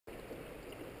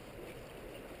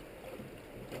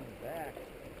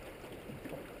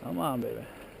Come on, baby.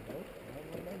 Nope,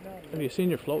 not down Have you seen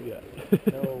your float yet?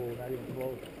 No, not even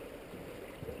close.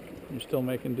 You're still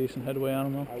making decent headway on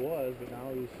him though? I was,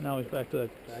 but Now he's back to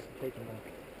that. back to taking them.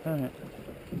 Alright.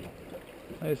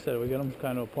 Like I said, we get him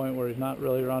kind of a point where he's not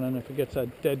really running. If he gets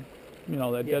that dead,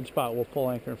 dead spot, we'll pull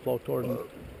anchor and float towards him.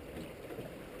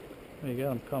 You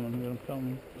got him coming, get him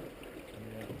coming.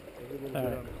 Yeah.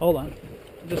 Alright, hold on.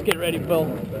 Just get ready,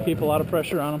 Bill. Keep a lot of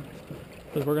pressure on him,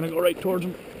 because we're going to go right towards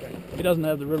him. He doesn't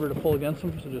have the river to pull against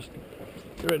him, so just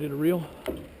get ready to reel.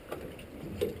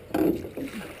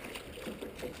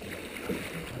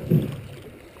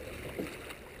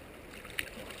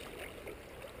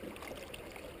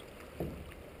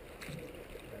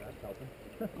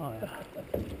 Oh yeah.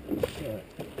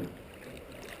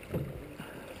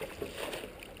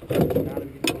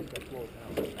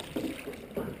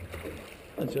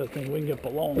 That's the other thing, we can get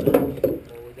below him.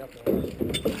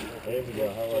 There we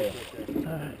go, how are you?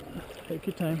 Alright, take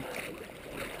your time.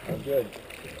 I'm good.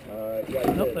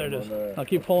 Yeah, Nope, there it is. I'll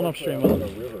keep pulling upstream with on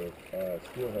it. the river,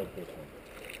 Steelhead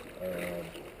fishing.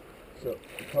 So,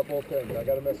 a couple of things. I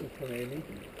got a message from Amy.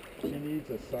 She needs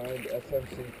a signed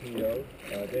SMCPO.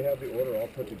 They have the order all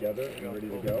put together and ready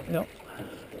to go. Yep.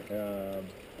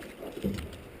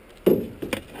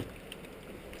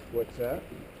 What's that?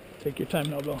 Take your time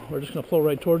now, Bill. We're just going to flow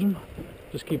right towards him.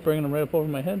 Just keep bringing him right up over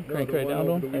my head. Crank right down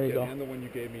to him. There you go. And the one you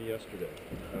gave me yesterday,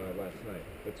 last night.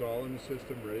 It's all in the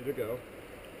system, ready to go.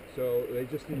 So they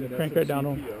just need an crank SMCPO. right down to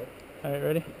him. All right,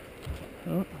 ready?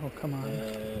 Oh, come on.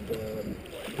 And if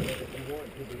you want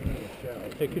to be in the shower.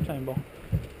 Take your time, Bill.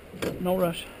 No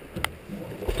rush.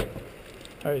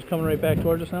 All right, he's coming right back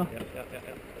towards us now? Yeah.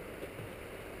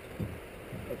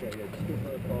 Okay, yeah, just give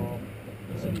her a call.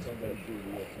 Send somebody to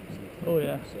the SMCPO. Oh,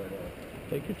 yeah. So,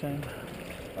 Take your time.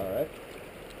 all right.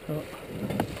 Oh.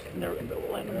 Never going to be able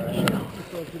to land him All on right. this now. This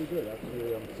feels pretty good.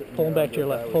 Actually, I'm sitting Pull him there back to your on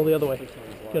the left. island. Pull the other way. Fish on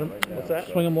his line Get him. right now, What's that?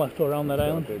 so- Swing him left around that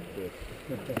island. Big fish.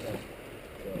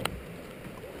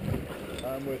 So,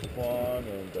 I'm with Fawn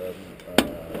and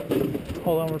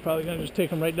Hold on, we're probably going to just take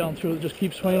him right down through. Just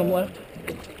keep swinging him left.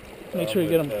 Make sure you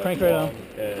get him. Crank right on.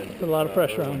 Put a lot of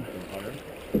pressure on him.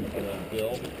 And then Bill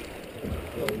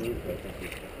Root, I think he's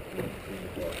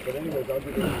but anyways, I'll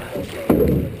give you a call.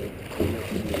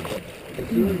 The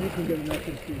sooner you can get an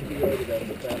SMCPO to them,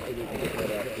 the faster we can get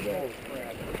that out today.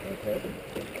 Okay?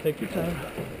 Take your time.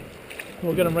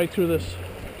 We'll get him right through this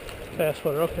fast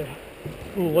footer. Okay.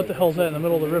 Ooh, what the hell's that in the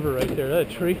middle of the river right there? That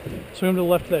tree? Swim to the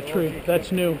left of that tree.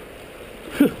 That's new.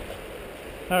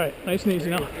 Alright, nice and easy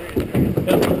now.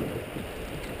 Yep.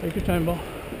 Take your time, Bill.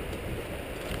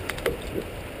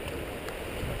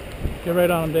 Get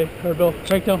right on him, Dave. Or Bill.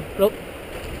 Crank down. Bill.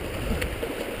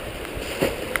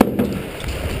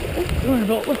 Come on,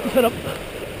 Bill. Lift his head up.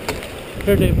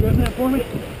 Here, Dave. Grab that for me.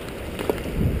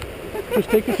 Just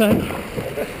take your time.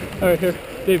 Alright, here.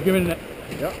 Dave, give me the net.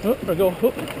 Yep. Oh, or go.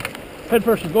 Oh. Head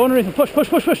first. Go underneath and push.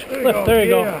 There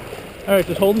you go. Alright,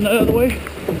 just holding that out of the way.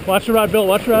 Watch the rod, Bill.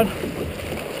 Watch the rod.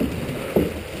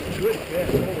 Good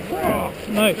fish. Oh,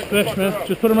 nice fish, man.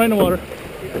 Just put him right in the water.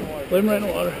 Leave him right in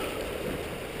the water.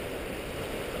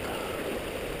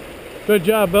 Good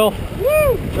job, Bill.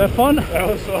 Woo! Is that fun? That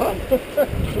was fun.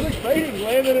 It was exciting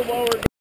landing it while we're